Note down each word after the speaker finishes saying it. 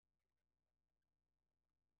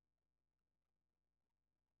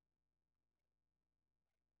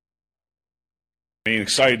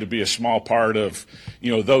Excited to be a small part of,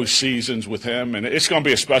 those seasons with him, and it's going to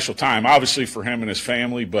be a special time, obviously for him and his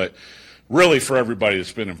family, but really for everybody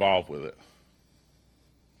that's been involved with it.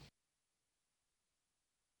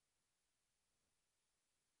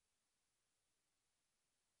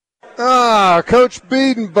 Coach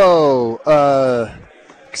Bedenbaugh,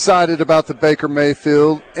 excited about the Baker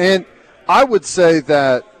Mayfield, and I would say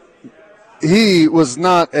that he was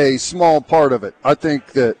not a small part of it. I think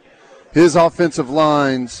that his offensive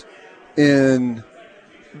lines in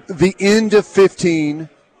the end of 15,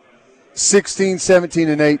 16, 17,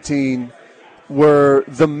 and 18 were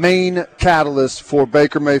the main catalyst for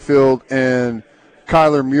Baker Mayfield and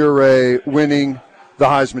Kyler Murray winning the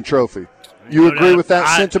Heisman Trophy. You agree with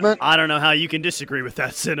that sentiment? I don't know how you can disagree with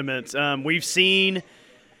that sentiment. We've seen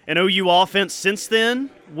an OU offense since then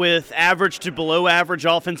with average to below average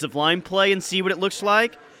offensive line play and see what it looks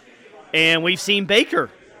like. And we've seen Baker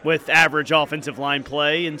with average offensive line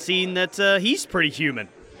play and seen that he's pretty human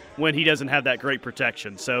when he doesn't have that great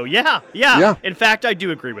protection. So, yeah. In fact, I do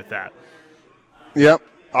agree with that. Yep.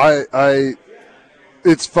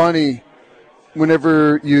 It's funny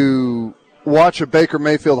whenever you watch a Baker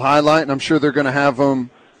Mayfield highlight, and I'm sure they're going to have them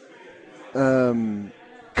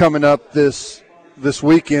coming up this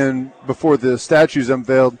weekend before the statue's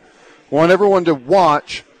unveiled. I want everyone to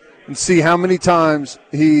watch and see how many times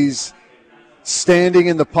he's standing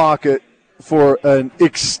in the pocket for an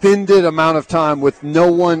extended amount of time with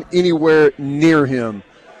no one anywhere near him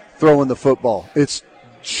throwing the football. It's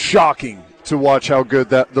shocking to watch how good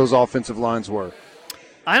those offensive lines were.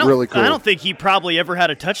 Really cool. I don't think he probably ever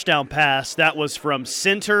had a touchdown pass that was from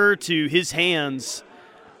center to his hands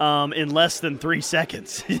in less than 3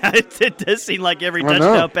 seconds. It does seem like every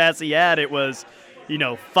touchdown pass he had, it was,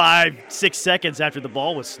 5-6 seconds after the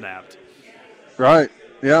ball was snapped. Right.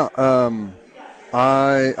 Yeah.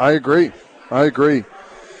 I agree. It's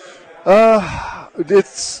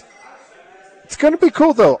going to be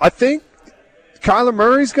cool, though. I think Kyler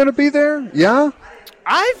Murray's going to be there. Yeah.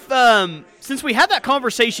 Since we had that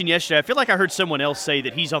conversation yesterday, I feel like I heard someone else say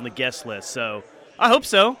that he's on the guest list. So I hope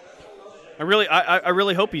so. I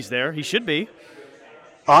really hope he's there. He should be.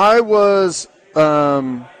 I was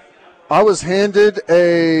handed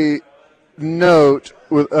a note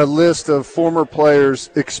with a list of former players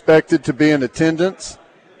expected to be in attendance,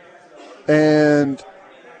 and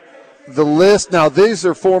the list now, these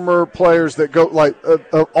are former players that go like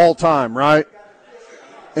all time, right?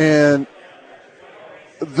 And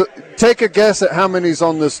take a guess at how many's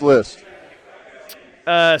on this list.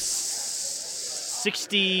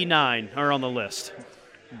 69 are on the list.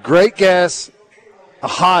 Great guess.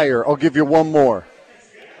 Higher. I'll give you one more.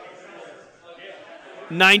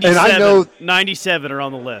 97. And I know 97 are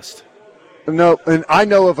on the list. No, and I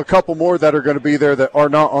know of a couple more that are going to be there that are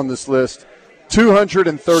not on this list.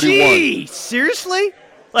 231. Gee, seriously?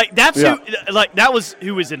 Like that's who? Like that was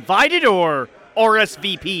who was invited or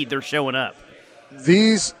RSVP'd? They're showing up.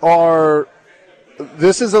 This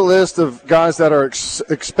is a list of guys that are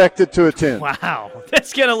expected to attend. Wow,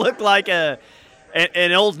 that's going to look like an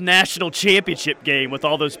old national championship game with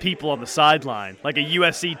all those people on the sideline, like a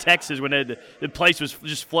USC Texas when the place was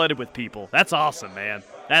just flooded with people. That's awesome, man.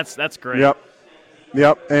 That's great.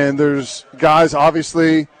 Yep. And there's guys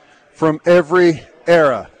obviously from every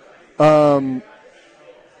era.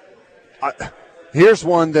 Here's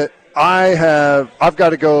one that I've got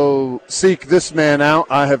to go seek this man out.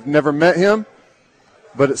 I have never met him,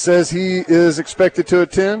 but it says he is expected to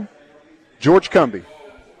attend. George Cumbie.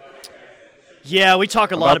 Yeah, we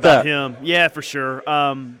talk a lot about him. Yeah, for sure.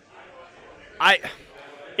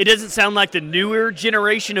 It doesn't sound like the newer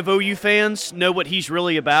generation of OU fans know what he's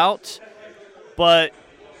really about, but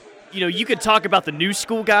you could talk about the new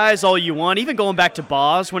school guys all you want, even going back to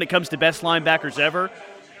Boz when it comes to best linebackers ever.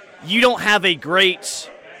 You don't have a great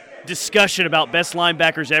discussion about best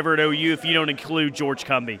linebackers ever at OU if you don't include George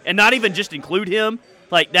Cumbie. And not even just include him.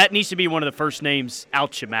 Like, that needs to be one of the first names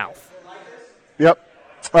out your mouth. Yep.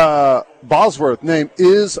 Bosworth name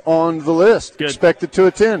is on the list. Good. Expected to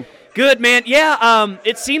attend. Good, man. Yeah,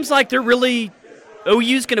 it seems like they're really –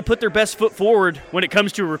 OU's going to put their best foot forward when it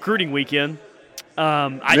comes to a recruiting weekend.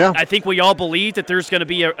 I think we all believe that there's going to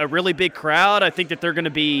be a really big crowd. I think that they're going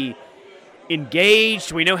to be –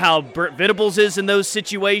 engaged. We know how Brent Venables is in those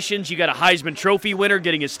situations. You got a Heisman Trophy winner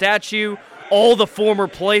getting a statue. All the former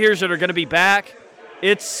players that are going to be back.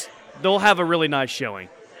 They'll have a really nice showing.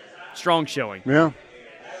 Strong showing. Yeah.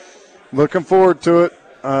 Looking forward to it.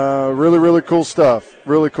 Really, really cool stuff.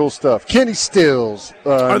 Really cool stuff. Kenny Stills.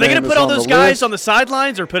 Are they going to put all those guys on the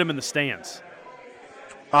sidelines or put them in the stands?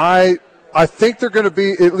 I think they're going to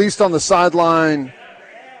be at least on the sideline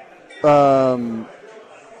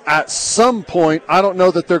at some point. I don't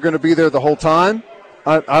know that they're going to be there the whole time.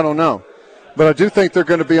 I don't know. But I do think they're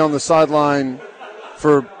going to be on the sideline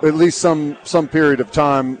for at least some period of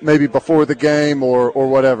time, maybe before the game or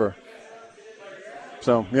whatever.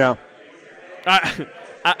 So, yeah.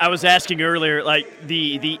 I was asking earlier, like,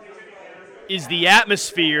 is the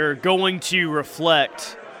atmosphere going to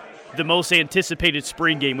reflect the most anticipated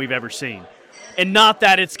spring game we've ever seen? And not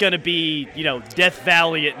that it's going to be, Death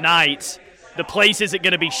Valley at night. The place isn't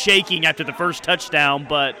going to be shaking after the first touchdown,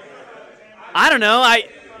 but I don't know.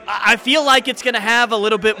 I feel like it's going to have a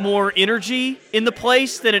little bit more energy in the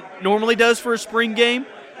place than it normally does for a spring game,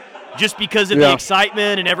 just because of the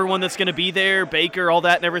excitement and everyone that's going to be there, Baker, all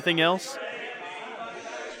that and everything else.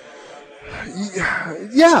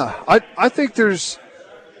 Yeah, I think there's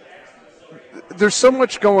so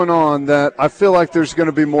much going on that I feel like there's going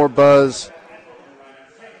to be more buzz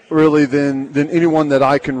really than anyone that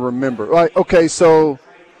I can remember. Like, okay, so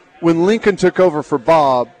when Lincoln took over for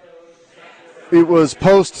Bob, it was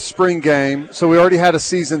post-spring game, so we already had a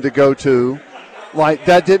season to go to. Like,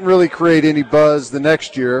 that didn't really create any buzz the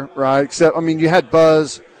next year, right? Except, you had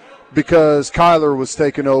buzz because Kyler was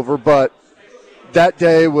taking over, but that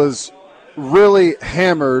day was really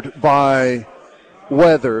hammered by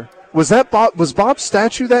weather. Was Bob's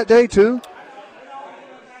statue that day too?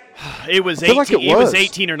 It was 18. Like it was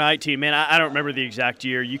 18 or 19. Man, I don't remember the exact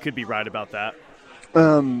year. You could be right about that.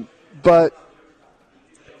 But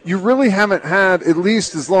you really haven't had, at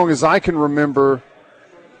least as long as I can remember,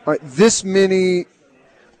 this many.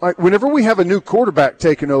 Like, whenever we have a new quarterback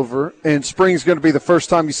taking over, and spring's going to be the first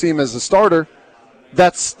time you see him as a starter,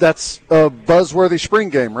 that's a buzzworthy spring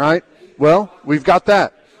game, right? Well, we've got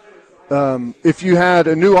that. If you had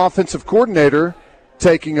a new offensive coordinator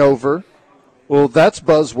taking over, well, that's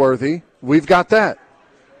buzzworthy. We've got that.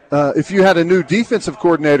 If you had a new defensive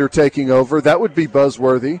coordinator taking over, that would be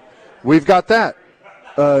buzzworthy. We've got that.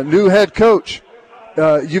 New head coach.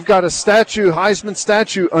 You've got a Heisman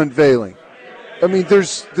statue unveiling.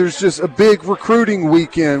 There's just a big recruiting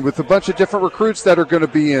weekend with a bunch of different recruits that are going to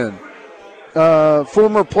be in.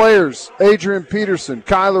 Former players, Adrian Peterson,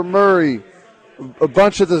 Kyler Murray, a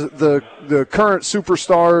bunch of the current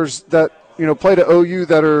superstars that played at OU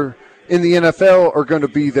that are in the NFL are going to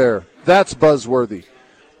be there. That's buzzworthy.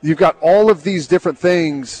 You've got all of these different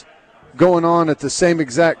things going on at the same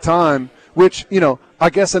exact time, which, I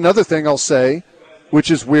guess another thing I'll say,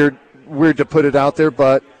 which is weird to put it out there,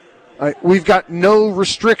 but we've got no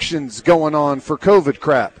restrictions going on for COVID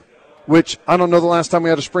crap, which I don't know the last time we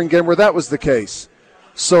had a spring game where that was the case.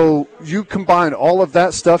 So you combine all of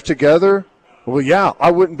that stuff together, well, yeah,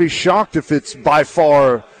 I wouldn't be shocked if it's by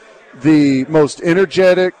far the most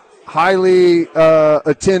energetic, highly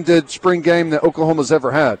attended spring game that Oklahoma's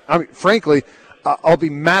ever had. Frankly, I'll be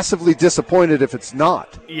massively disappointed if it's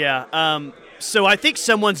not. Yeah, so I think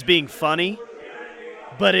someone's being funny,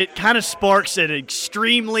 but it kind of sparks an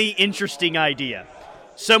extremely interesting idea.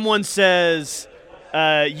 Someone says,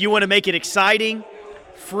 you want to make it exciting?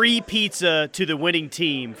 Free pizza to the winning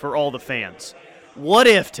team for all the fans. What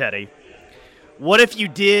if, Teddy? What if you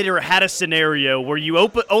did or had a scenario where you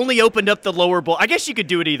only opened up the lower bowl? I guess you could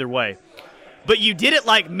do it either way. But you did it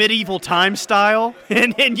like medieval time style,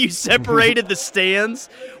 and you separated the stands.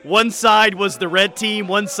 One side was the red team,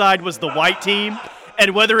 one side was the white team.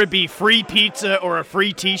 And whether it be free pizza or a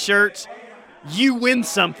free T-shirt, you win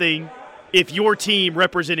something if your team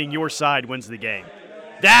representing your side wins the game.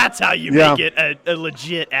 That's how you make it a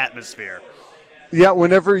legit atmosphere. Yeah,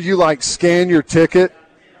 whenever you, scan your ticket,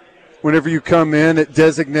 whenever you come in, it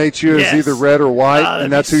designates you as either red or white,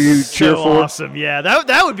 and that's who you cheer for. Awesome, yeah.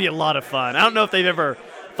 That would be a lot of fun. I don't know if they've ever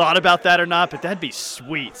thought about that or not, but that'd be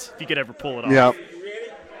sweet if you could ever pull it off. Yeah,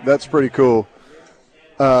 that's pretty cool.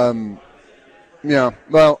 Yeah,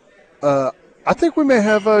 well, I think we may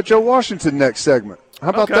have Joe Washington next segment. How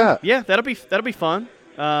about that? Yeah, that'll be fun.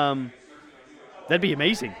 That'd be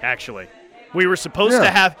amazing, actually. We were supposed to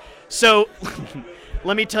have – so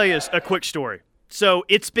let me tell you a quick story. So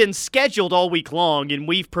it's been scheduled all week long, and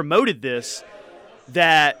we've promoted this,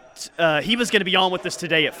 that he was going to be on with us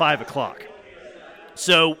today at 5 o'clock.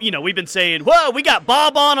 So, we've been saying, whoa, we got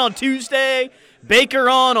Bob on Tuesday, Baker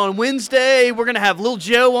on Wednesday. We're going to have Lil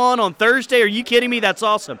Joe on Thursday. Are you kidding me? That's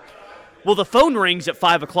awesome. Well, the phone rings at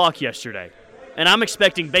 5 o'clock yesterday, and I'm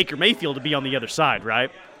expecting Baker Mayfield to be on the other side,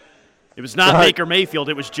 right? It was not Baker Mayfield.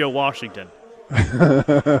 It was Joe Washington.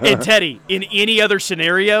 And Teddy, in any other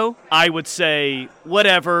scenario, I would say,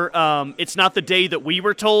 whatever. It's not the day that we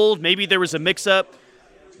were told. Maybe there was a mix-up.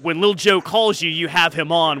 When Lil Joe calls you, you have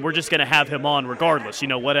him on. We're just going to have him on regardless,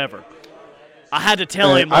 whatever. I had to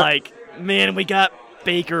tell him, man, we got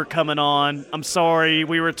Baker coming on. I'm sorry,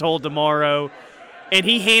 we were told tomorrow. And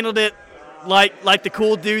he handled it like the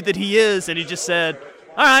cool dude that he is, and he just said,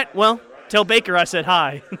 all right, well, tell Baker I said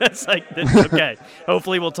hi. That's okay.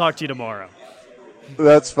 Hopefully we'll talk to you tomorrow.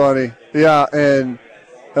 That's funny. Yeah, and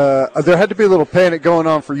there had to be a little panic going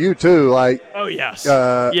on for you, too. Like, oh, yes.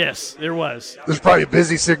 Yes, there was. There's probably a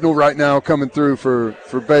busy signal right now coming through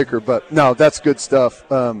for Baker, but no, that's good stuff.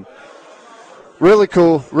 Really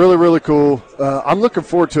cool. Really, really cool. I'm looking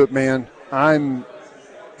forward to it, man. And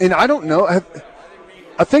I don't know.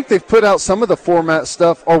 I think they've put out some of the format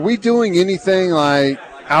stuff. Are we doing anything, like,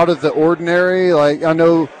 out of the ordinary? Like, I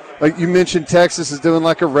know, like you mentioned, Texas is doing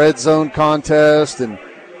like a red zone contest, and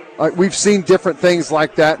we've seen different things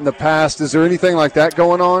like that in the past. Is there anything like that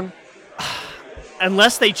going on?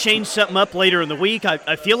 Unless they change something up later in the week,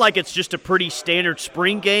 I feel like it's just a pretty standard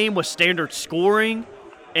spring game with standard scoring,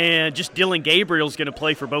 and just Dylan Gabriel's going to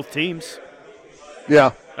play for both teams.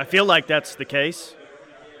 Yeah. I feel like that's the case.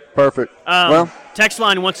 Perfect. Well, text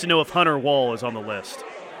line wants to know if Hunter Wall is on the list.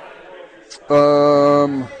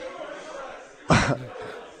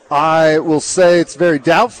 I will say it's very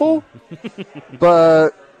doubtful, but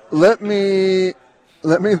let me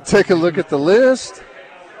take a look at the list.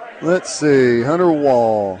 Let's see. Hunter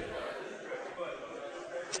Wall.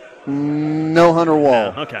 No Hunter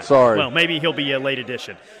Wall. Oh, okay. Sorry. Well, maybe he'll be a late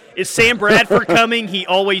addition. Is Sam Bradford coming? He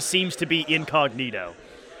always seems to be incognito.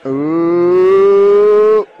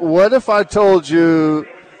 Ooh, what if I told you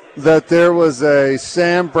that there was a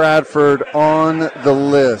Sam Bradford on the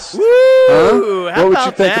list? Woo! Huh? How what would about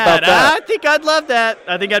you think that? about that? I think I'd love that.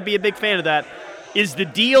 I think I'd be a big fan of that. Is the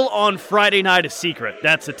deal on Friday night a secret?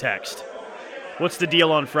 That's a text. What's the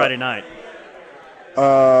deal on Friday night?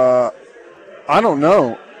 I don't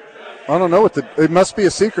know. I don't know it must be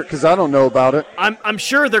a secret because I don't know about it. I'm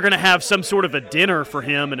sure they're going to have some sort of a dinner for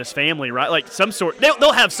him and his family, right? Like some sort.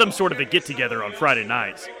 They'll have some sort of a get together on Friday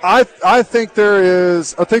nights. I think there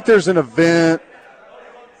is. I think there's an event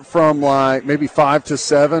from like maybe 5 to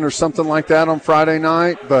 7 or something like that on Friday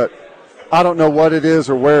night, but I don't know what it is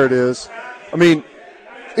or where it is. I mean,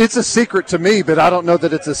 it's a secret to me, but I don't know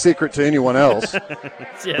that it's a secret to anyone else.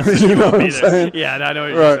 Yes, you know what I'm saying? Yeah, I know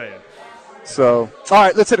what you're saying. So, all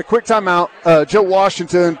right, let's hit a quick timeout. Joe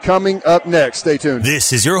Washington coming up next. Stay tuned.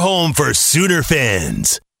 This is your home for Sooner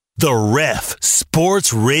fans. The Ref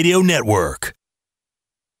Sports Radio Network.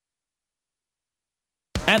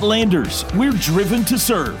 At Landers, we're driven to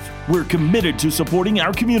serve. We're committed to supporting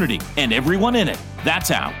our community and everyone in it. That's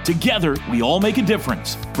how, together, we all make a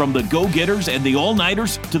difference. From the go-getters and the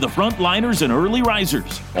all-nighters to the frontliners and early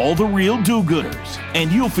risers, all the real do-gooders.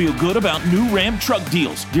 And you'll feel good about new Ram truck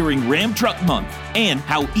deals during Ram Truck Month and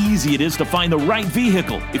how easy it is to find the right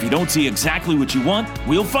vehicle. If you don't see exactly what you want,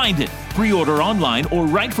 we'll find it. Pre-order online or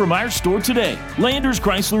right from our store today. Landers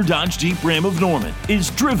Chrysler Dodge Jeep Ram of Norman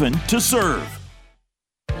is driven to serve.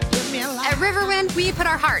 At Riverwind, we put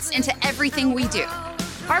our hearts into everything we do.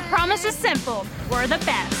 Our promise is simple. We're the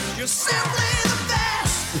best. You're simply the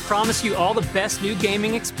best. We promise you all the best new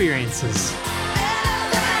gaming experiences.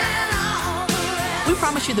 We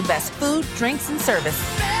promise you the best food, drinks, and service.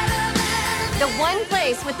 The one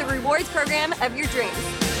place with the rewards program of your dreams.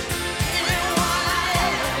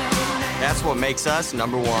 That's what makes us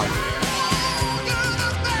number one.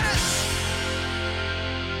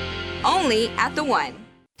 Only at the One.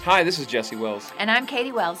 Hi, this is Jesse Wells. And I'm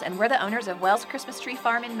Katie Wells, and we're the owners of Wells Christmas Tree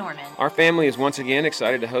Farm in Norman. Our family is once again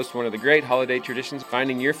excited to host one of the great holiday traditions,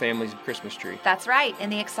 finding your family's Christmas tree. That's right,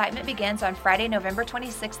 and the excitement begins on Friday, November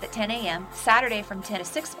 26th at 10 a.m., Saturday from 10 to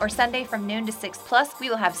 6, or Sunday from noon to 6. Plus, we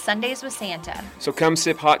will have Sundays with Santa. So come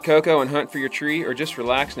sip hot cocoa and hunt for your tree, or just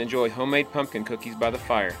relax and enjoy homemade pumpkin cookies by the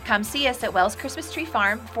fire. Come see us at Wells Christmas Tree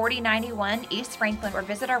Farm, 4091 East Franklin, or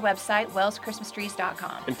visit our website,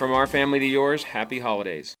 wellschristmastrees.com. And from our family to yours, happy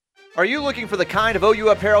holidays. Are you looking for the kind of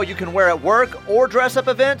OU apparel you can wear at work or dress-up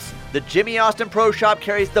events? The Jimmy Austin Pro Shop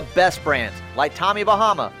carries the best brands like Tommy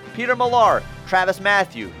Bahama, Peter Millar, Travis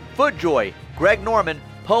Matthew, FootJoy, Greg Norman,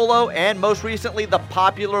 Polo, and most recently the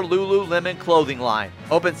popular Lululemon clothing line.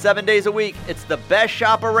 Open 7 days a week, it's the best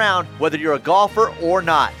shop around whether you're a golfer or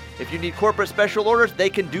not. If you need corporate special orders, they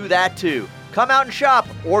can do that too. Come out and shop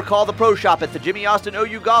or call the Pro Shop at the Jimmy Austin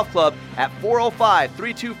OU Golf Club at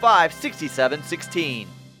 405-325-6716.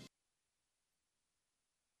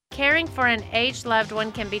 Caring for an aged loved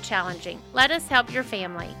one can be challenging. Let us help your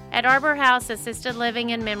family. At Arbor House Assisted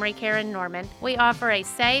Living and Memory Care in Norman, we offer a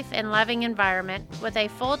safe and loving environment with a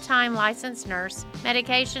full-time licensed nurse,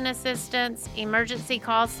 medication assistance, emergency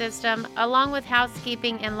call system, along with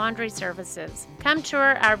housekeeping and laundry services. Come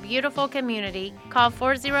tour our beautiful community. Call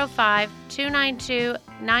 405-292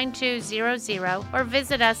 888-928-9200 or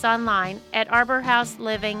visit us online at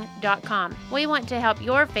arborhouseliving.com. We want to help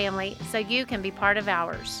your family so you can be part of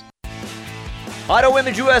ours. Auto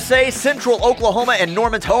Image USA, Central Oklahoma, and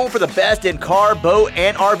Norman's home for the best in car, boat,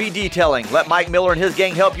 and RV detailing. Let Mike Miller and his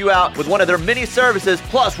gang help you out with one of their many services,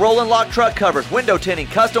 plus roll and lock truck covers, window tinting,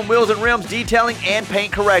 custom wheels and rims detailing, and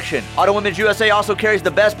paint correction. Auto Image USA also carries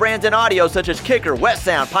the best brands in audio such as Kicker, Wet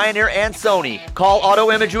Sound, Pioneer, and Sony. Call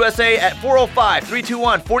Auto Image USA at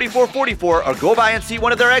 405-321-4444 or go by and see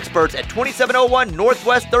one of their experts at 2701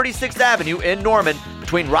 Northwest 36th Avenue in Norman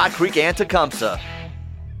between Rock Creek and Tecumseh.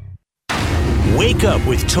 Wake up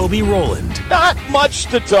with Toby Rowland. Not much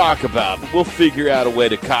to talk about. We'll figure out a way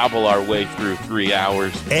to cobble our way through 3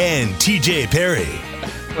 hours. And TJ Perry.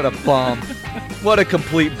 What a bomb. What a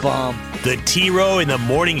complete bomb. The T-Row in the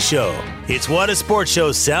Morning Show. It's what a sports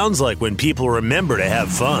show sounds like when people remember to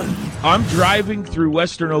have fun. I'm driving through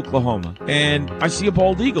western Oklahoma, and I see a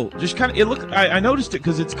bald eagle. Just kind of, I noticed it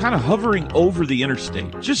because it's kind of hovering over the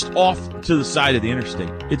interstate, just off to the side of the interstate.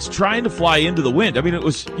 It's trying to fly into the wind. I mean,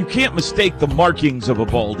 you can't mistake the markings of a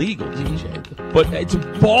bald eagle, TJ. But it's a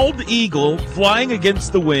bald eagle flying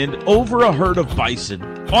against the wind over a herd of bison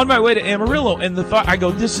on my way to Amarillo, and I go,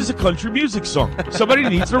 this is a country music song. Somebody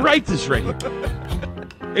needs to write this right here.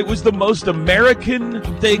 It was the most American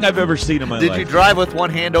thing I've ever seen in my life. Did you drive with one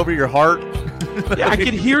hand over your heart? Yeah, I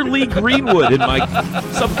could hear Lee Greenwood in my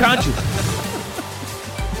subconscious.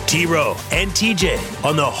 T-Row and TJ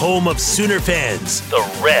on the home of Sooner fans, the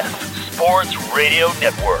Ref Sports Radio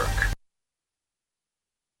Network.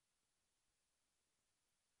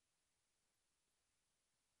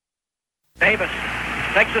 Davis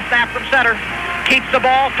takes the snap from center, keeps the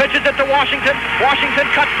ball, pitches it to Washington. Washington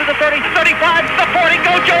cuts to the 30, 35, the 40,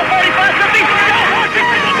 go Joe, 45, 50. Joe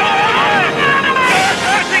Washington scores! Joe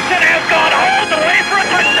Washington has gone all the way for a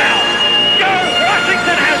touchdown. Joe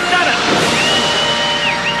Washington has done it.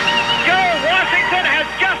 Joe Washington has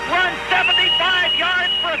just run 75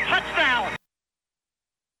 yards for a touchdown.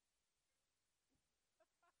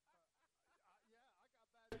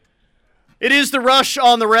 It is the rush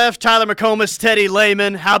on the Ref. Tyler McComas, Teddy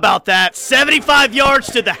Lehman. How about that? 75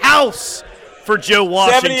 yards to the house for Joe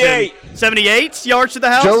Washington. 78 yards to the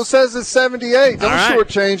house? Joe says it's 78. Don't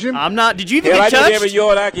shortchange him. I'm not. Did you even get touched? I get every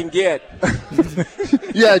yard I can get.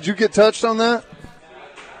 Yeah, did you get touched on that?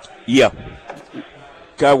 Yeah.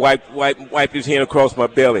 Guy wiped his hand across my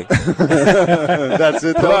belly. That's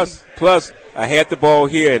it. Plus, I had the ball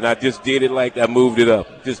here, and I just did it like I moved it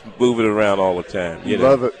up. Just move it around all the time. You know?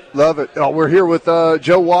 Love it. Love it. We're here with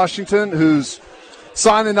Joe Washington, who's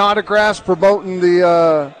signing autographs, promoting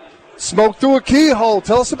the Smoke Through a Keyhole.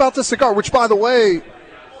 Tell us about the cigar, which, by the way,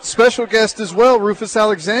 special guest as well, Rufus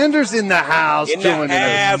Alexander's in the house. Enjoying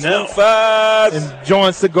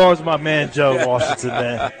cigars with my man, Joe Washington,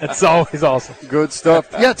 man. It's always awesome. Good stuff.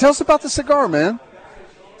 Yeah, tell us about the cigar, man.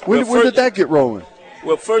 When did that get rolling?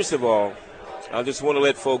 Well, first of all, I just want to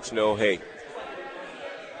let folks know, hey,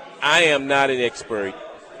 I am not an expert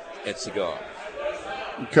at cigars.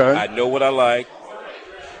 Okay. I know what I like.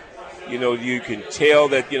 You know, you can tell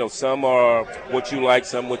that, some are what you like,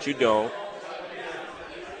 some what you don't.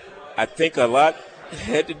 I think a lot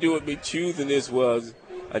had to do with me choosing this was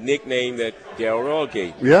a nickname that Darryl Royal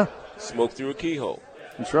gave me. Yeah. Smoke Through a Keyhole.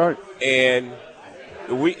 That's right. And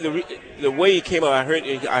the way he came out, I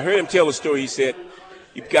heard him tell a story. He said,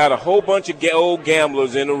 you've got a whole bunch of old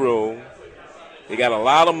gamblers in the room. They got a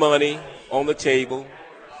lot of money on the table.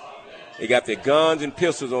 They got their guns and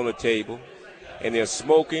pistols on the table. And they're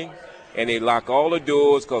smoking. And they lock all the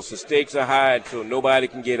doors because the stakes are high so nobody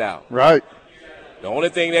can get out. Right. The only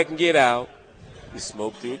thing that can get out is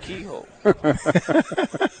smoke through a keyhole.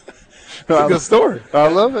 It's a good story. I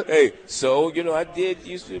love it. Hey, so, I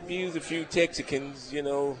used to abuse a few Texicans,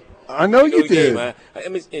 I know you did. I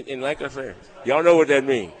mean, and like I said, y'all know what that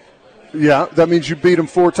means. Yeah, that means you beat him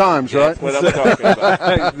 4 times, right? That's what I'm talking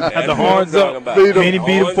about. Had the horns up. Beat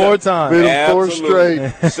him 4 times. Beat him 4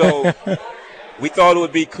 straight. So we thought it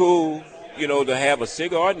would be cool, to have a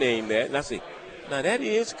cigar named that. And I said, now that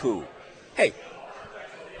is cool. Hey,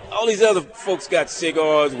 all these other folks got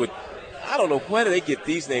cigars with, I don't know where do they get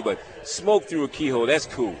these names, but Smoke Through a Keyhole, that's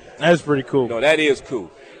cool. That's pretty cool. No, that is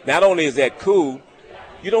cool. Not only is that cool,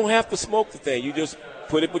 you don't have to smoke the thing. You just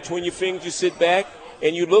put it between your fingers, you sit back,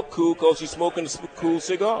 and you look cool because you're smoking a cool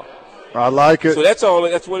cigar. I like it. So that's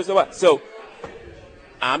what it's about. So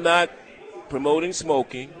I'm not promoting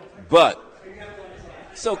smoking, but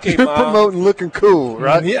it's okay, You're Mom. promoting looking cool,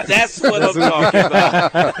 right? Yeah, that's what I'm talking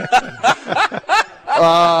about.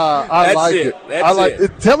 I like it. That's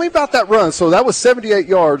it. Tell me about that run. So that was 78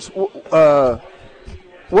 yards.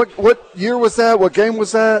 What year was that? What game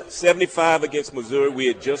was that? 75 against Missouri. We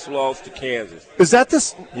had just lost to Kansas. Is that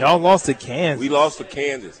this? Y'all lost to Kansas. We lost to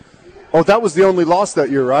Kansas. Oh, that was the only loss that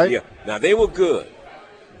year, right? Yeah. Now, they were good,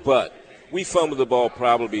 but we fumbled the ball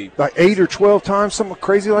probably like 8 or 12 times, something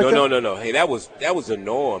crazy like that? No. Hey, that was the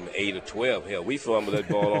norm, 8 or 12. Hell, we fumbled that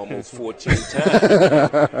ball almost 14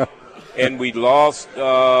 times. And we lost.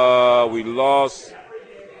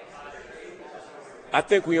 I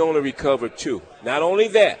think we only recovered 2. Not only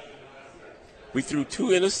that, we threw 2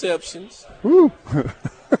 interceptions. Woo.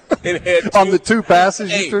 On the 2 passes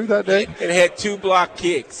you threw that day? And had 2 block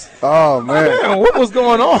kicks. Oh, man. What was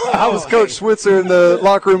going on? I was Coach Switzer in the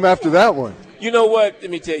locker room after that one. You know what? Let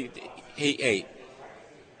me tell you. He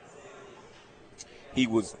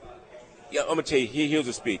was – I'm going to tell you, here's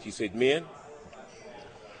a speech. He said, men,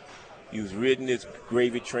 you've ridden this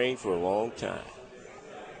gravy train for a long time.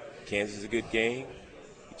 Kansas is a good game.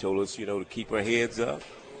 He told us, to keep our heads up.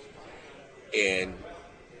 And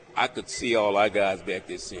I could see all our guys back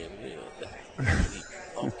there saying,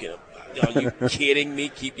 are you kidding me?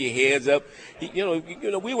 Keep your heads up.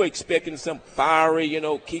 We were expecting some fiery,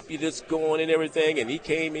 keep you this going and everything. And he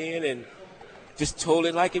came in and just told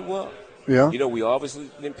it like it was. Yeah. We obviously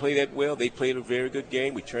didn't play that well. They played a very good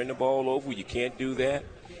game. We turned the ball over. You can't do that.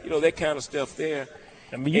 That kind of stuff there.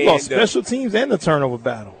 I mean, you lost special teams and the turnover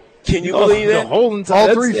battle. Can you believe that? The whole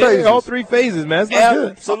entire, all 3 phases, man. That's not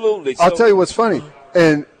good. Absolutely. I'll tell you what's funny,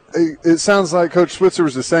 and it sounds like Coach Switzer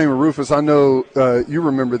was the same with Rufus. I know you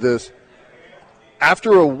remember this.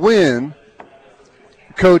 After a win,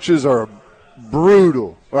 coaches are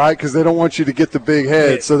brutal, right? Because they don't want you to get the big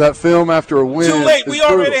head. Yeah. So that film after a win too late. We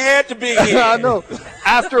brutal. Already had the big head. I know.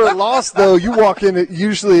 After a loss, though, you walk in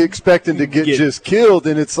usually expecting to get just killed,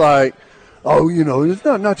 and it's like, oh, it's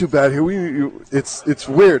not too bad here. It's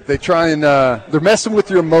weird. They try and they're messing with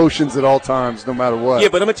your emotions at all times, no matter what. Yeah,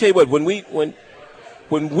 but I'm gonna tell you what. When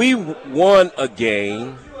we won a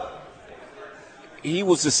game, he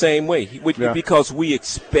was the same way. Because we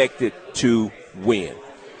expected to win,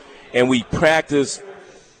 and we practiced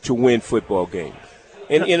to win football games.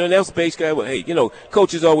 And that's basically, hey,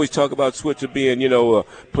 coaches always talk about Switzer being, a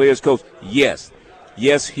player's coach. Yes,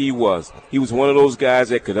 he was. He was one of those guys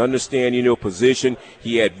that could understand, position.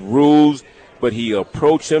 He had rules, but he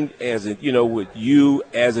approached them as, with you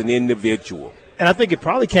as an individual. And I think it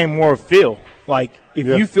probably came more of feel. Like, if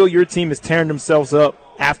you feel your team is tearing themselves up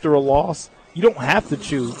after a loss, you don't have to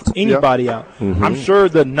choose anybody out. Mm-hmm. I'm sure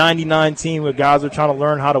the 99 team where guys are trying to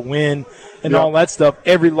learn how to win and all that stuff,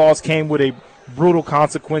 every loss came with a brutal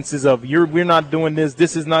consequences of we're not doing this,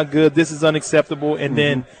 this is not good, this is unacceptable, and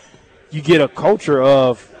then you get a culture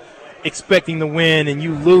of expecting to win and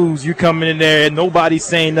you lose, you coming in there and nobody's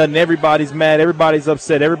saying nothing, everybody's mad, everybody's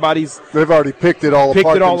upset, they've already picked it all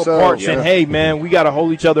apart saying, hey, man, we got to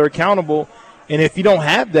hold each other accountable. And if you don't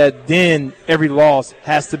have that, then every loss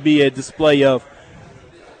has to be a display of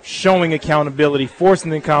showing accountability,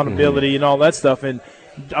 forcing accountability and all that stuff. And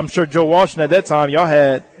I'm sure Joe Washington at that time, y'all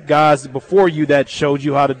had guys before you that showed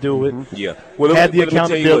you how to do it. Yeah. Had the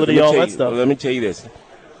accountability, all that stuff. Let me tell you this.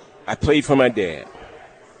 I played for my dad.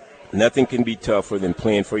 Nothing can be tougher than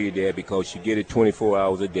playing for your dad because you get it 24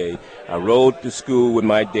 hours a day. I rode to school with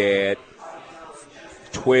my dad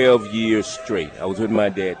 12 years straight. I was with my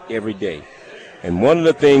dad every day. And one of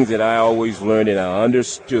the things that I always learned and I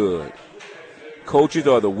understood, coaches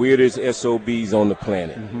are the weirdest SOBs on the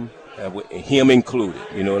planet, him included,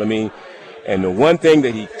 you know what I mean? And the one thing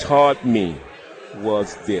that he taught me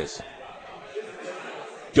was this.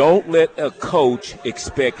 Don't let a coach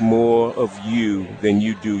expect more of you than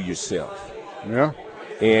you do yourself. Yeah.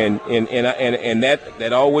 And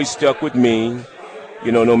that always stuck with me.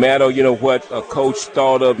 No matter, what a coach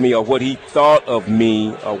thought of me or what he thought of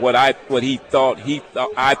me or what I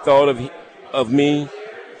thought of me,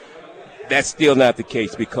 that's still not the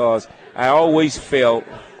case because I always felt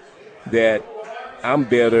that I'm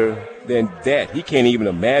better than that. He can't even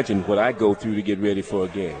imagine what I go through to get ready for a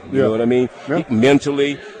game. You know what I mean? Yeah.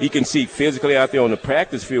 Mentally, he can see physically out there on the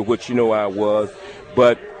practice field, which I was.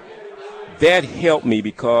 But that helped me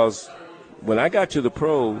because when I got to the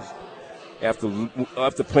pros,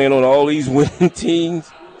 after playing on all these winning teams,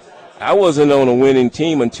 I wasn't on a winning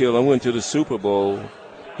team until I went to the Super Bowl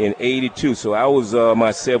in '82. So I was my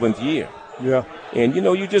 7th year. Yeah. And,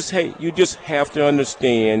 you just have to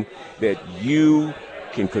understand that you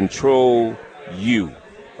can control you.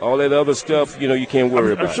 All that other stuff, you can't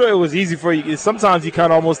worry about. I'm sure it was easy for you. Sometimes you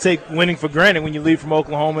kind of almost take winning for granted when you leave from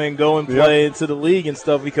Oklahoma and go and play into the league and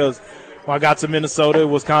stuff because When I got to Minnesota, it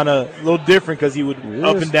was kind of a little different because he would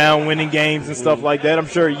up and down winning games and stuff like that. I'm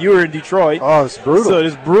sure you were in Detroit. Oh, it's brutal. So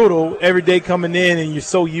it's brutal every day coming in, and you're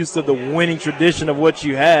so used to the winning tradition of what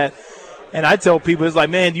you had. And I tell people, it's like,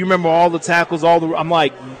 man, do you remember all the tackles, I'm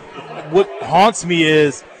like, what haunts me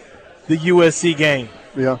is the USC game.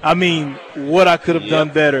 Yeah. I mean, what I could have done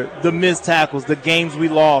better, the missed tackles, the games we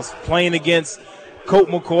lost, playing against Colt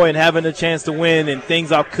McCoy and having a chance to win, and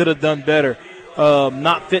things I could have done better,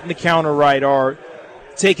 not fitting the counter right, or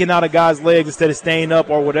taking out a guy's legs instead of staying up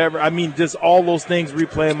or whatever. I mean, just all those things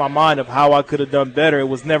replay in my mind of how I could have done better. It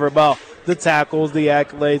was never about the tackles, the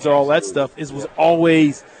accolades, or all that stuff. It was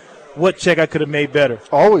always what check I could have made better.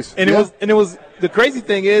 Always. And it was the crazy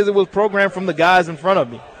thing is it was programmed from the guys in front of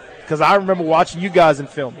me. Because I remember watching you guys in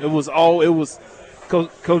film. It was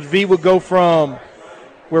Coach V would go from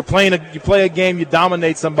you play a game, you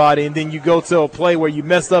dominate somebody, and then you go to a play where you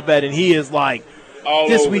messed up at it, and he is like,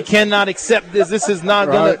 we cannot accept this. This is not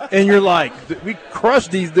going to – and you're like, we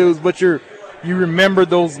crushed these dudes, but you remember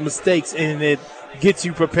those mistakes, and it gets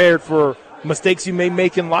you prepared for mistakes you may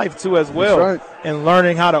make in life too as well. That's right. And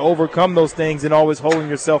learning how to overcome those things and always holding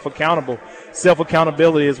yourself accountable.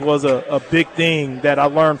 Self-accountability was a big thing that I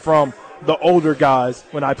learned from the older guys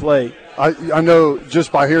when I played. I know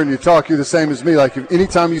just by hearing you talk, you're the same as me. Like,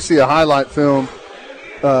 anytime you see a highlight film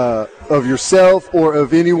of yourself or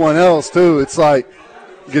of anyone else, too, it's like,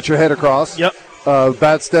 get your head across. Yep.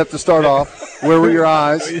 Bad step to start off. Where were your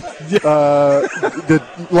eyes? The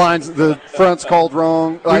front's called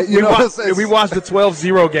wrong. We watched the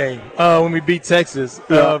 12-0 game when we beat Texas.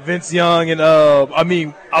 Vince Young and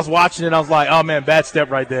I was watching it and I was like, oh man, bad step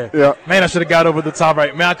right there. Yeah. Man, I should have got over the top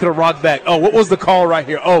right. Man, I could have rocked back. Oh, what was the call right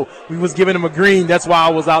here? Oh, we was giving him a green. That's why I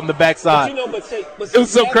was out in the backside. But it was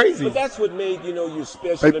so crazy. But that's what made you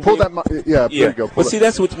special. Hey, pull that. There you go. But see,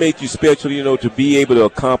 that's what made you special. To be able to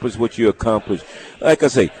accomplish what you accomplished. Like I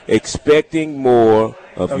say, expecting more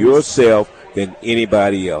of yourself than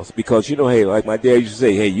anybody else. Because, hey, like my dad used to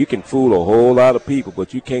say, hey, you can fool a whole lot of people,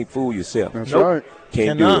 but you can't fool yourself. That's right.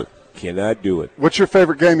 Do it. Cannot do it. What's your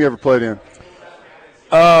favorite game you ever played in?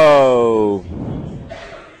 Oh,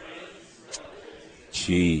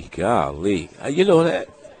 gee, golly. You know that?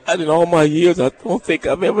 In all my years, I don't think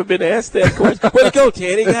I've ever been asked that question. Where'd it go,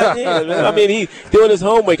 Tanny? I mean, he's doing his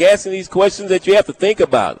homework, asking these questions that you have to think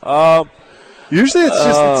about. Usually it's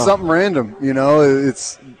just something random,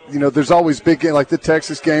 It's there's always big games, like the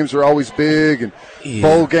Texas games are always big, and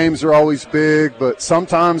bowl games are always big. But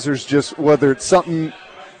sometimes there's just whether it's something,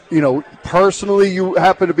 personally you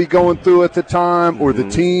happen to be going through at the time, or the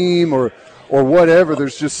team, or whatever.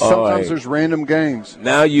 There's just sometimes there's random games.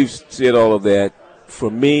 Now you've said all of that. For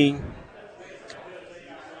me,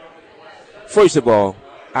 first of all,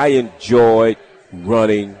 I enjoyed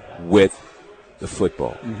running with the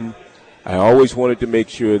football. Mm-hmm. I always wanted to make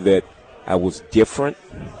sure that I was different.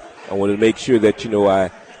 I wanted to make sure that,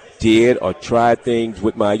 I did or tried things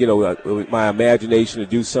with my, with my imagination to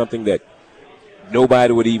do something that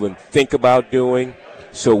nobody would even think about doing.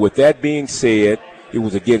 So with that being said, it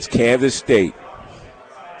was against Kansas State.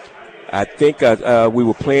 I think we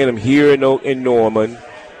were playing them here in Norman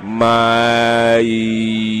my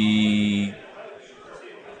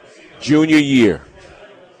junior year.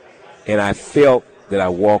 And I felt that I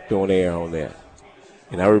walked on air on that.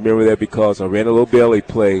 And I remember that because I ran a little belly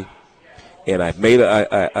play, and I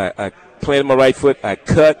planted my right foot, I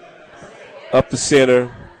cut up the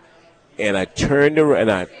center, and I turned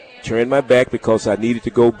my back because I needed to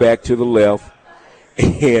go back to the left.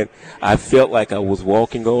 And I felt like I was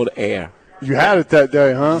walking on air. You had it that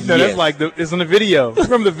day, huh? No, yes. That's it's in the video.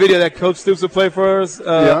 Remember the video that Coach Stoops would play for us?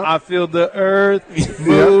 I feel the earth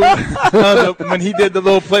move. When he did the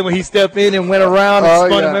little play when he stepped in and went around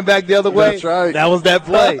and spun and went back the other way. That's right. That was that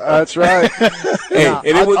play. That's right.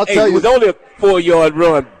 It was only a 4-yard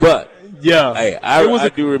run, but I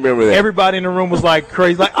do remember that. Everybody in the room was like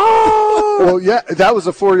crazy, like, oh! Well, yeah, that was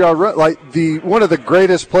a 4-yard run. Like, one of the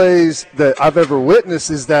greatest plays that I've ever witnessed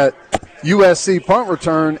is that USC punt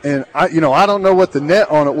return, and I don't know what the net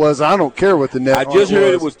on it was. I don't care what the net. I just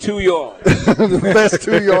heard it was 2 yards. The best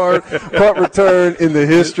 2-yard punt return in the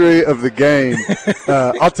history of the game.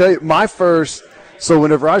 I'll tell you, my first. So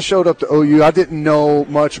whenever I showed up to OU, I didn't know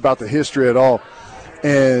much about the history at all.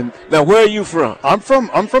 And now, where are you from? I'm from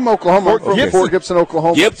Oklahoma. Fort Gibson,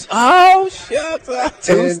 Oklahoma. Gibson. Oh, shut up.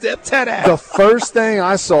 Two-step tat. The first thing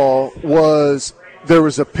I saw was there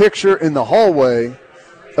was a picture in the hallway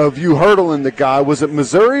of you hurdling the guy. Was it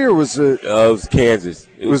Missouri or was it? It was Kansas.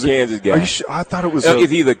 It was Kansas guy. Are you sure? I thought it was.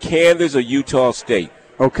 It's either Kansas or Utah State.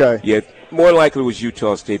 Okay. Yeah, more likely it was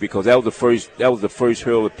Utah State because that was the first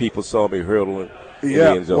hurdle that people saw me hurdling.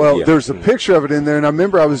 Yeah, end zone. well, there's a picture of it in there, and I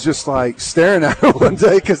remember I was just like staring at it one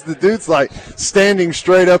day because the dude's like standing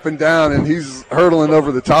straight up and down, and he's hurtling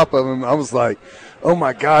over the top of him. I was like, oh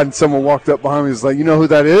my God, and someone walked up behind me and was like, you know who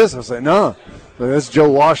that is? I was like, no. Like, that's Joe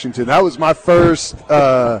Washington. That was my first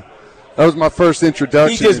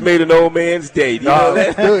introduction. He just made an old man's day. Do you know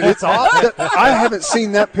that? Dude, it's awesome. I haven't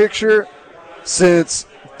seen that picture since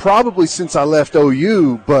I left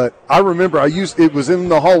OU, but I remember it was in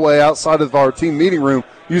the hallway outside of our team meeting room.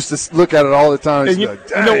 Used to look at it all the time. And you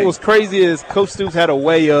know what was crazy is Coach Stoops had a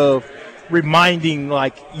way of reminding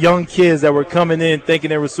like young kids that were coming in thinking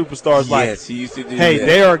they were superstars. Yes, he used to do hey, that.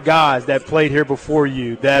 there are guys that played here before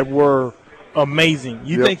you that were amazing.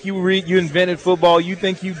 You think you invented football? You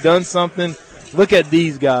think you've done something? Look at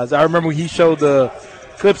these guys. I remember he showed the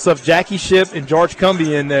clips of Jackie Shipp and George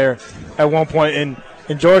Cumbie in there at one point, and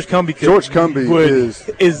George Cumbie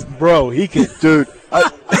is bro. He could, dude.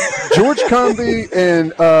 George Cumbie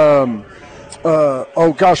and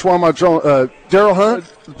oh gosh, why am I drawing? Daryl Hunt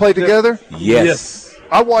played together. Yes.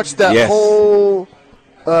 I watched that whole,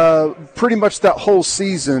 pretty much that whole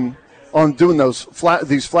season on doing these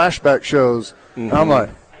flashback shows. Mm-hmm. I'm like,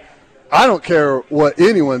 I don't care what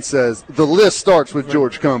anyone says. The list starts with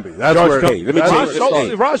George Cumbie. That's George where. Cumbie. Let me tell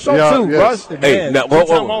you. Rod Schultz too. Yes. Hey, now,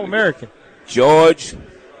 All-American. George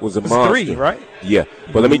was a monster. 3, right? Yeah,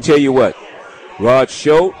 but let me tell you what, Rod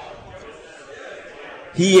Schultz,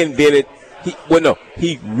 he reinvented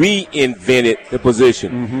the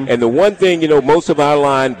position. Mm-hmm. And the one thing, most of our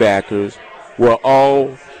linebackers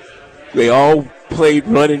they all played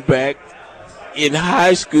running back in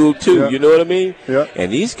high school too. Yeah. You know what I mean? Yeah.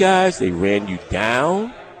 And these guys, they ran you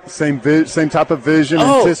down. Same type of vision,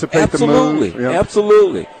 anticipate the move. Yeah.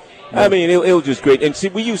 Absolutely. I mean, it was just great. And see,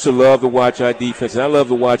 we used to love to watch our defense, and I love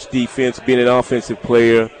to watch defense. Being an offensive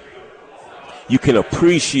player, you can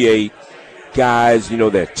appreciate guys,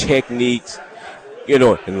 their techniques, and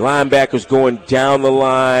linebackers going down the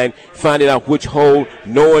line, finding out which hole,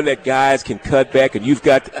 knowing that guys can cut back, and you've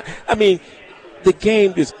got – I mean, the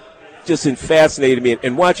game just fascinated me.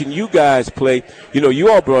 And watching you guys play, you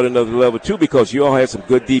all brought another level too because you all had some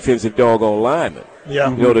good defensive doggone linemen.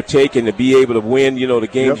 Yeah. To take and to be able to win, the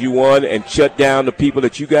games you won and shut down the people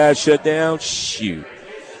that you guys shut down. Shoot.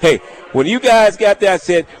 Hey, when you guys got that, I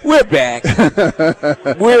said, we're back.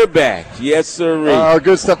 We're back. Yes, sir.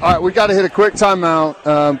 Good stuff. All right, we got to hit a quick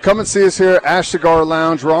timeout. Come and see us here at Ash Cigar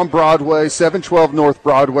Lounge. We're on Broadway, 712 North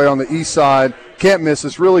Broadway on the east side. Can't miss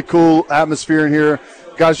us. Really cool atmosphere in here.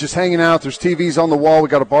 Guys just hanging out. There's TVs on the wall. We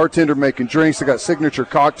got a bartender making drinks. They got signature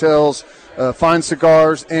cocktails, fine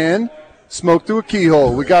cigars, and smoke through a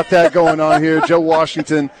keyhole. We got that going on here. Joe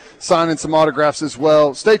Washington signing some autographs as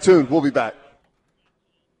well. Stay tuned. We'll be back.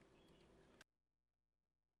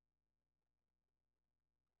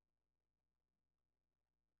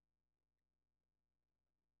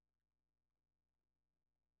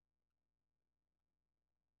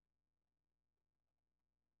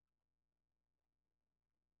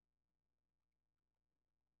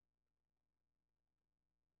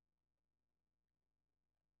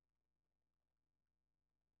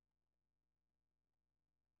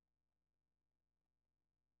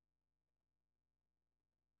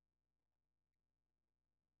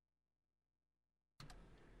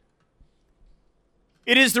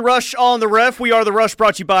 It is The Rush on the Ref. We are The Rush,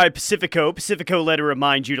 brought to you by Pacifico. Pacifico let it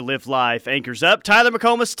remind you to live life. Anchors up. Tyler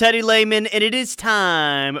McComas, Teddy Lehman, and it is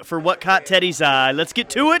time for What Caught Teddy's Eye. Let's get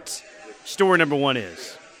to it. Story number 1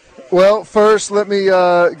 is. Well, first, let me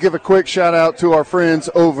give a quick shout-out to our friends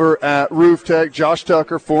over at Roof Tech. Josh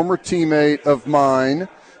Tucker, former teammate of mine,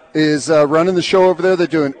 is running the show over there. They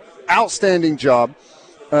do an outstanding job,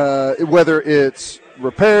 whether it's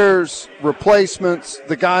repairs, replacements.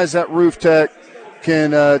 The guys at Roof Tech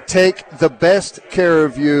can take the best care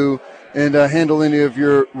of you and handle any of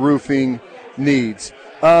your roofing needs.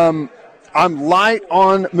 I'm light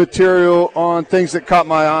on material on things that caught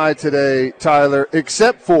my eye today, Tyler,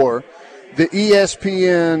 except for the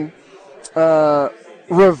ESPN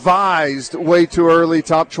revised way too early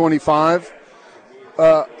top 25.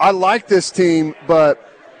 I like this team, but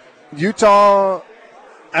Utah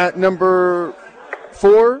at number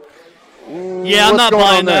 4. Yeah, I'm not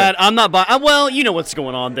buying that. I'm not buying. Well, you know what's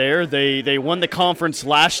going on there. They won the conference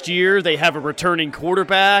last year. They have a returning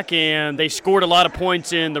quarterback, and they scored a lot of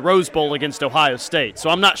points in the Rose Bowl against Ohio State. So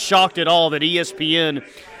I'm not shocked at all that ESPN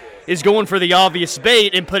is going for the obvious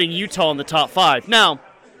bait and putting Utah in the top 5. Now,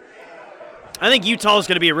 I think Utah is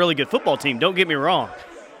going to be a really good football team. Don't get me wrong.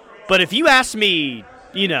 But if you ask me,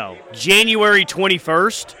 January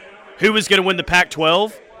 21st, who was going to win the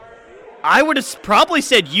Pac-12, I would have probably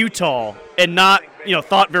said Utah and not,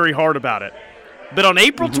 thought very hard about it. But on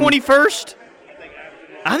April 21st,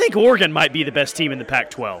 I think Oregon might be the best team in the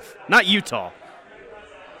Pac-12, not Utah.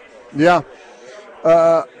 Yeah.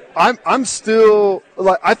 I'm still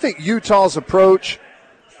like, I think Utah's approach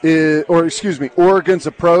Oregon's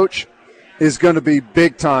approach is going to be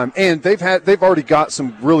big time, and they've already got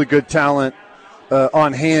some really good talent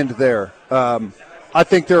on hand there. I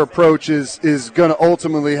think their approach is going to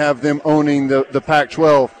ultimately have them owning the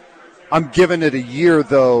Pac-12. I'm giving it a year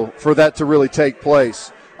though for that to really take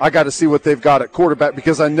place. I got to see what they've got at quarterback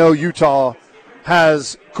because I know Utah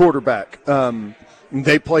has quarterback.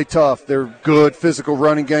 They play tough. They're good physical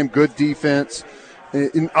running game, good defense.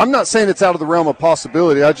 And I'm not saying it's out of the realm of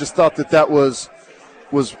possibility. I just thought that was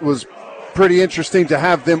pretty interesting to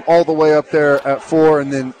have them all the way up there at 4,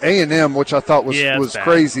 and then A&M, which I thought was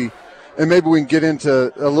crazy. And maybe we can get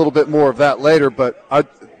into a little bit more of that later, but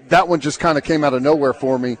that one just kind of came out of nowhere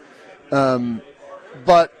for me.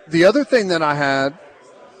 But the other thing that I had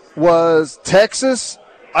was Texas,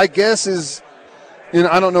 I guess, is – and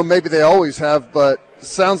I don't know, maybe they always have, but it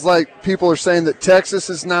sounds like people are saying that Texas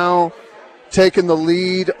is now taking the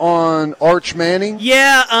lead on Arch Manning.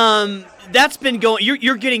 Yeah, that's been going.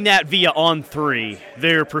 You're getting that via On3,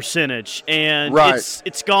 their percentage, and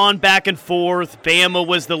it's gone back and forth. Bama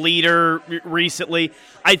was the leader recently.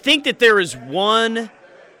 I think that there is one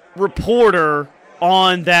reporter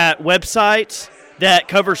on that website that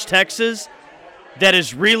covers Texas that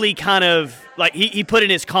is really kind of like he put in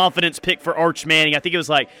his confidence pick for Arch Manning. I think it was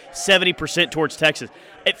like 70% towards Texas.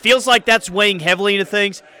 It feels like that's weighing heavily into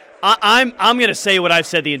things. I'm going to say what I've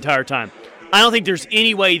said the entire time. I don't think there's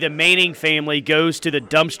any way the Manning family goes to the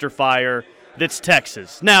dumpster fire that's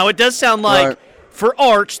Texas. Now, it does sound like for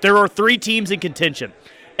Arch, there are 3 teams in contention.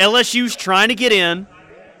 LSU's trying to get in.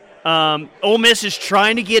 Ole Miss is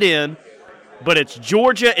trying to get in. But it's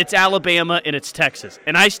Georgia, it's Alabama, and it's Texas.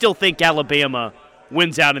 And I still think Alabama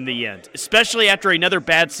wins out in the end, especially after another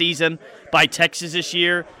bad season by Texas this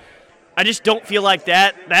year. I just don't feel like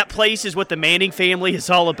that place is what the Manning family is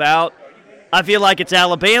all about. I feel like it's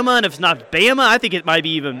Alabama, and if it's not Bama, I think it might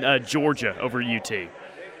be even Georgia over UT.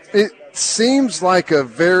 It seems like a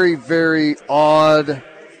very, very odd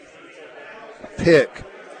pick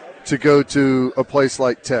to go to a place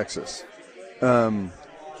like Texas.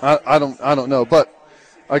 I don't know, but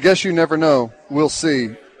I guess you never know. We'll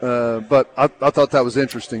see. But I thought that was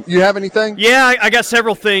interesting. You have anything? Yeah, I got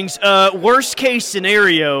several things. Worst case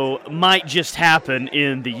scenario might just happen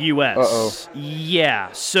in the U.S. Uh-oh.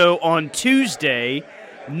 Yeah. So on Tuesday,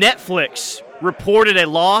 Netflix reported a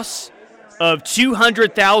loss of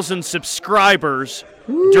 200,000 subscribers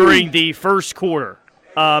during the first quarter.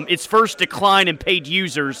 Its first decline in paid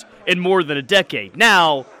users in more than a decade.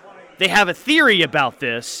 Now, they have a theory about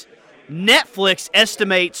this. Netflix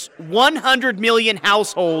estimates 100 million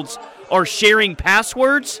households are sharing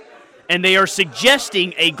passwords, and they are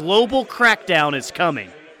suggesting a global crackdown is coming.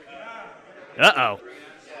 Uh-oh.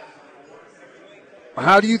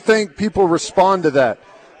 How do you think people respond to that?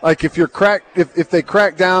 Like if they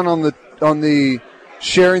crack down on the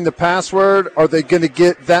sharing the password, are they going to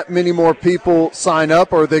get that many more people sign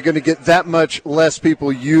up, or are they going to get that much less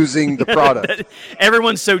people using the product?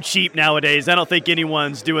 Everyone's so cheap nowadays. I don't think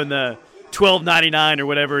anyone's doing the $12.99 or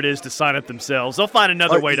whatever it is to sign up themselves. They'll find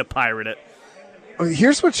another way to pirate it.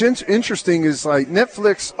 Here's what's interesting is like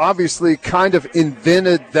Netflix obviously kind of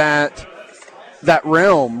invented that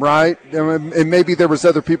realm, right? And maybe there was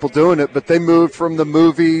other people doing it, but they moved from the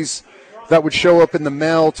movies that would show up in the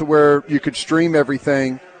mail to where you could stream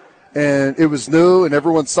everything, and it was new, and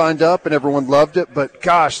everyone signed up, and everyone loved it. But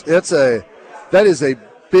gosh, that is a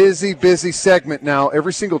busy segment now.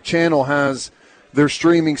 Every single channel has their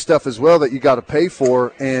streaming stuff as well that you got to pay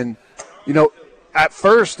for, and at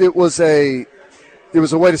first it was a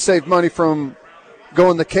way to save money from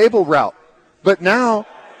going the cable route, but now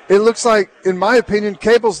it looks like, in my opinion,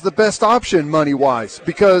 cable's the best option money-wise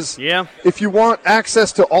because if you want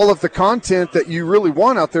access to all of the content that you really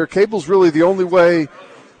want out there, cable's really the only way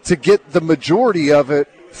to get the majority of it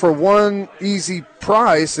for one easy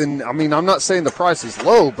price. And, I mean, I'm not saying the price is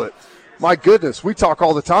low, but my goodness, we talk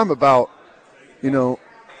all the time about,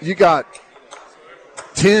 you got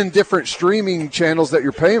 10 different streaming channels that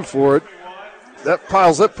you're paying for it. That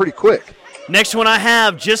piles up pretty quick. Next one I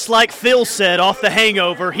have, just like Phil said off The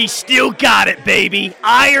Hangover, he still got it, baby.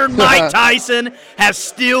 Iron Mike Tyson has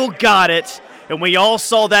still got it. And we all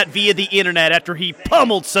saw that via the internet after he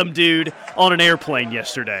pummeled some dude on an airplane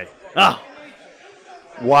yesterday. Oh.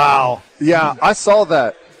 Wow. Yeah, I saw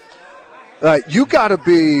that. You got to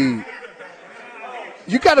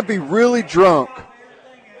be really drunk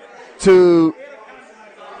to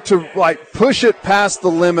like push it past the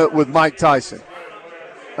limit with Mike Tyson.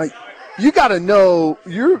 Like, you got to know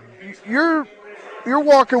you're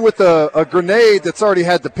walking with a grenade that's already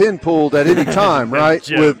had the pin pulled at any time, right?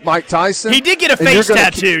 With Mike Tyson. He did get a face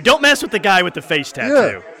tattoo. Don't mess with the guy with the face tattoo.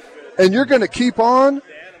 Yeah. And you're going to keep on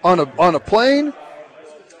a plane.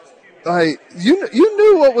 You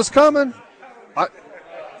knew what was coming.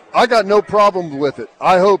 I got no problem with it.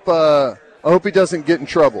 I hope he doesn't get in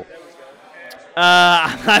trouble.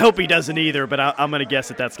 I hope he doesn't either, but I'm going to guess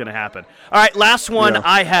that's going to happen. All right, last one. Yeah.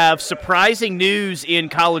 I have surprising news in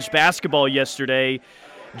college basketball yesterday.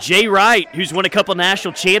 Jay Wright, who's won a couple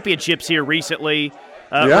national championships here recently,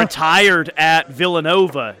 retired at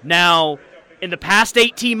Villanova. Now, in the past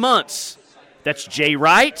 18 months, that's Jay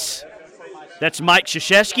Wright, that's Mike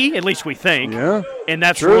Krzyzewski, at least we think, and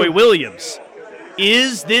that's Roy Williams.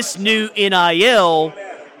 Is this new NIL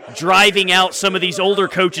driving out some of these older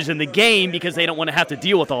coaches in the game because they don't want to have to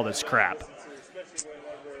deal with all this crap?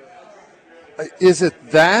 Is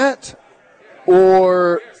it that,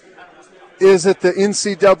 or is it the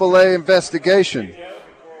NCAA investigation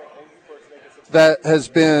that has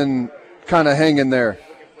been kind of hanging there?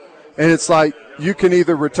 And it's like, you can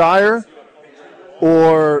either retire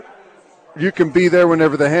or you can be there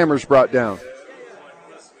whenever the hammer's brought down.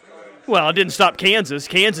 Well, it didn't stop Kansas.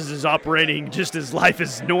 Kansas is operating just as life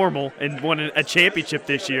is normal and won a championship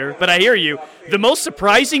this year. But I hear you. The most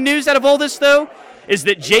surprising news out of all this, though, is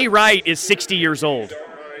that Jay Wright is 60 years old.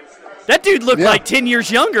 That dude looked like 10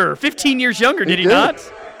 years younger, 15 years younger, did he not?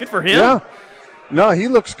 Good for him. Yeah. No, he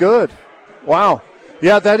looks good. Wow.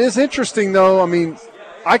 Yeah, that is interesting, though. I mean,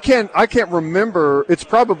 I can't remember. It's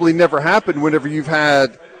probably never happened whenever you've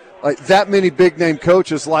had like that many big-name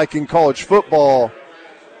coaches like in college football,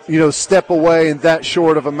 step away in that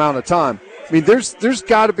short of amount of time. I mean, there's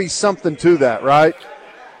got to be something to that, right?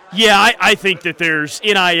 Yeah, I think that there's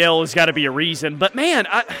NIL has got to be a reason. But, man,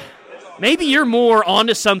 maybe you're more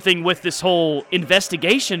onto something with this whole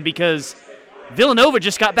investigation because Villanova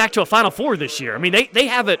just got back to a Final Four this year. I mean, they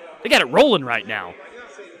got it rolling right now.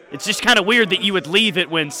 It's just kind of weird that you would leave it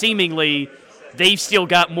when seemingly they've still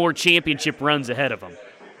got more championship runs ahead of them.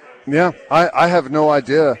 Yeah, I have no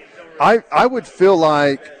idea. I would feel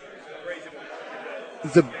like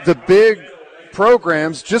the big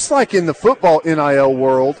programs, just like in the football NIL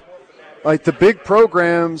world, like the big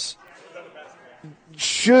programs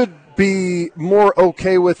should be more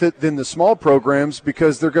okay with it than the small programs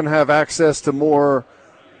because they're going to have access to more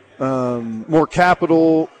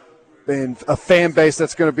capital and a fan base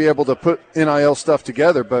that's going to be able to put NIL stuff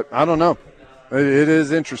together. But I don't know. It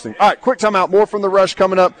is interesting. All right, quick timeout. More from The Rush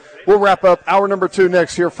coming up. We'll wrap up hour number 2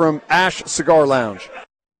 next here from Ash Cigar Lounge.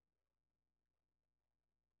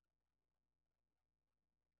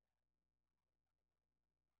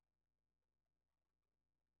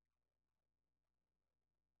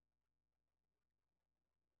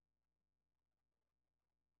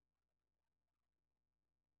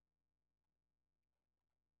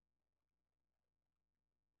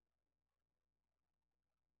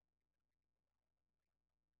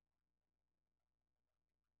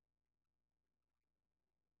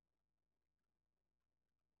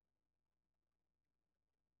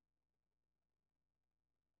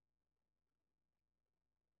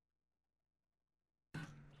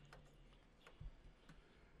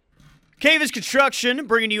 Cavens Construction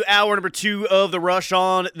bringing you hour number 2 of The Rush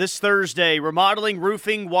on this Thursday. Remodeling,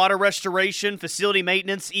 roofing, water restoration, facility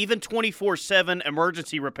maintenance, even 24/7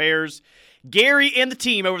 emergency repairs. Gary and the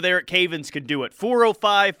team over there at Cavens can do it.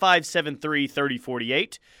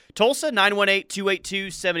 405-573-3048. Tulsa,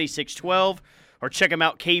 918-282-7612. Or check them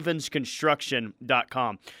out,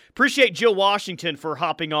 cavensconstruction.com. Appreciate Jill Washington for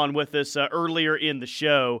hopping on with us earlier in the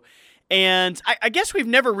show. And I guess we've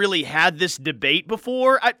never really had this debate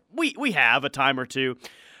before. We have a time or two.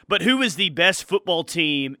 But who is the best football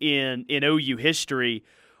team in OU history?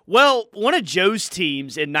 Well, one of Joe's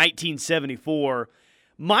teams in 1974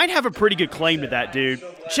 might have a pretty good claim to that, dude.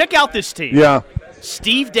 Check out this team. Yeah.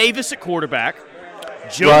 Steve Davis at quarterback,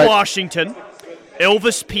 Joe Washington,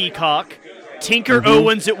 Elvis Peacock, Tinker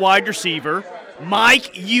Owens at wide receiver,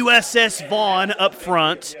 Mike USS Vaughn up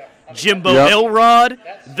front, Jimbo Elrod,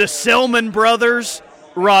 the Selman brothers,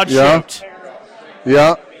 Rod Shute.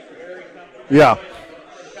 Yeah,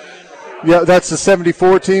 that's the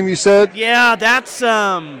 74 team you said? Yeah, that's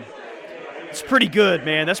it's pretty good,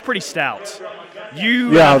 man. That's pretty stout.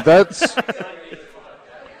 That's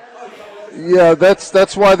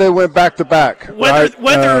that's why they went back to back.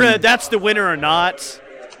 Whether that's the winner or not,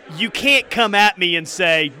 you can't come at me and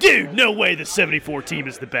say, dude, no way the 74 team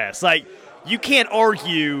is the best. Like, you can't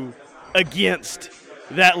argue against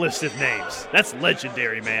that list of names. That's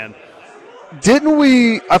legendary, man. didn't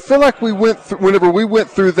we? I feel like we went through, whenever we went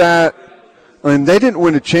through that, and they didn't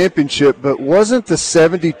win a championship, but wasn't the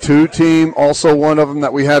 72 team also one of them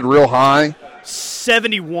that we had real high?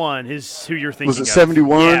 71 is who you're thinking of. Was it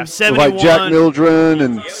 71? Yeah, 71. Like Jack Mildren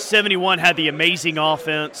and 71 had the amazing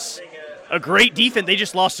offense, a great defense. They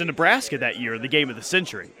just lost to Nebraska that year in the game of the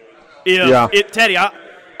century. Teddy,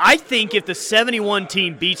 I think if the 71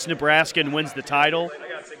 team beats Nebraska and wins the title,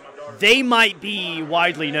 they might be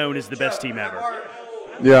widely known as the best team ever.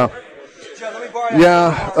 Yeah.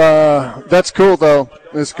 Yeah, that's cool, though.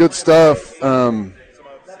 It's good stuff.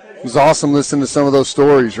 It was awesome listening to some of those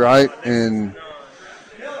stories, right? And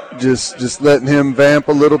just letting him vamp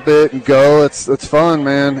a little bit and go. It's fun,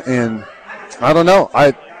 man. And I don't know.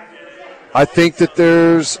 I think that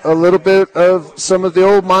there's a little bit of some of the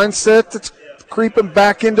old mindset that's creeping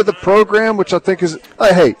back into the program, which I think is,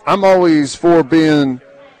 hey, I'm always for being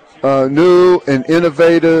new and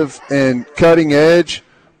innovative and cutting edge,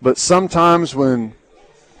 but sometimes when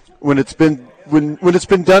it's been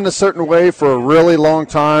done a certain way for a really long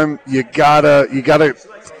time, you gotta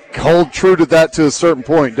hold true to that to a certain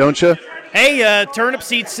point, don't you? Hey, Turnip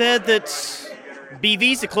Seed said that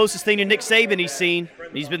BV's the closest thing to Nick Saban he's seen.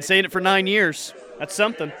 He's been saying it for 9 years. That's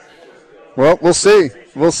something. Well, we'll see.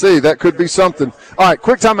 We'll see. That could be something. All right,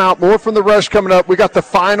 quick timeout. More from The Rush coming up. We got the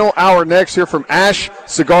final hour next here from Ash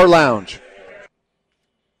Cigar Lounge.